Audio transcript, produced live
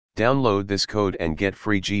Download this code and get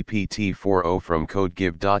free GPT-4o from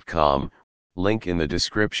codegive.com, link in the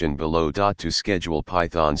description below. To schedule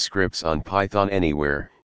Python scripts on Python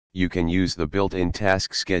Anywhere, you can use the built-in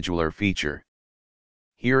task scheduler feature.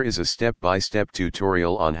 Here is a step-by-step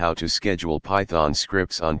tutorial on how to schedule Python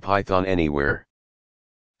scripts on Python Anywhere.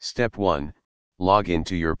 Step 1. Log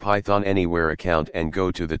into your Python Anywhere account and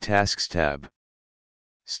go to the Tasks tab.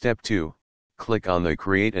 Step 2. Click on the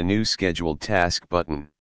Create a New Scheduled Task button.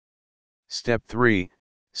 Step 3.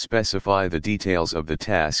 Specify the details of the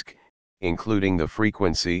task, including the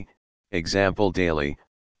frequency, example daily,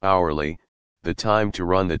 hourly, the time to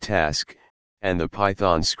run the task, and the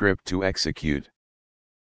Python script to execute.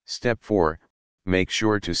 Step 4. Make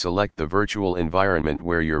sure to select the virtual environment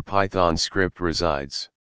where your Python script resides.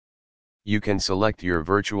 You can select your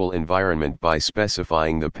virtual environment by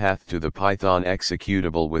specifying the path to the Python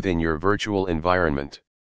executable within your virtual environment.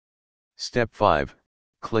 Step 5.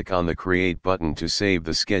 Click on the Create button to save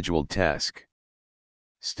the scheduled task.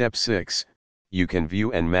 Step 6. You can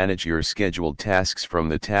view and manage your scheduled tasks from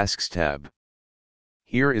the Tasks tab.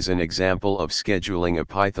 Here is an example of scheduling a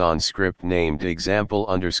Python script named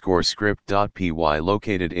example_script.py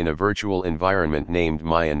located in a virtual environment named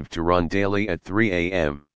myenv to run daily at 3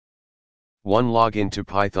 a.m. 1. Log into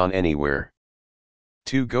Python Anywhere.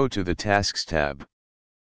 2. Go to the Tasks tab.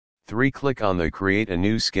 3. Click on the Create a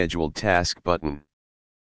New Scheduled Task button.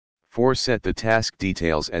 4. Set the task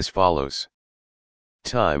details as follows.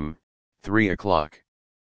 Time, 3 o'clock.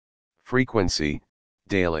 Frequency,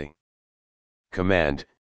 daily. Command,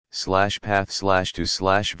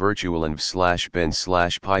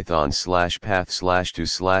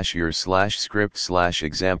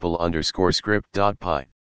 /path/to/virtualenv/ben/python/your/script/example_script.py.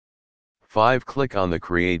 5. Click on the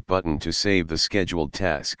Create button to save the scheduled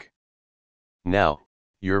task. Now,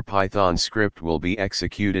 your Python script will be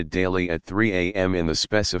executed daily at 3 a.m. in the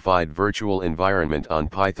specified virtual environment on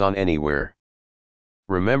Python Anywhere.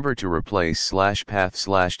 Remember to replace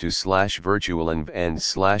 /path/to/virtualenv and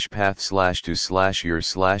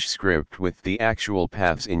 /path/to/your/script with the actual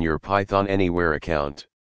paths in your Python Anywhere account.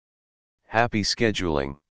 Happy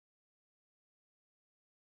scheduling!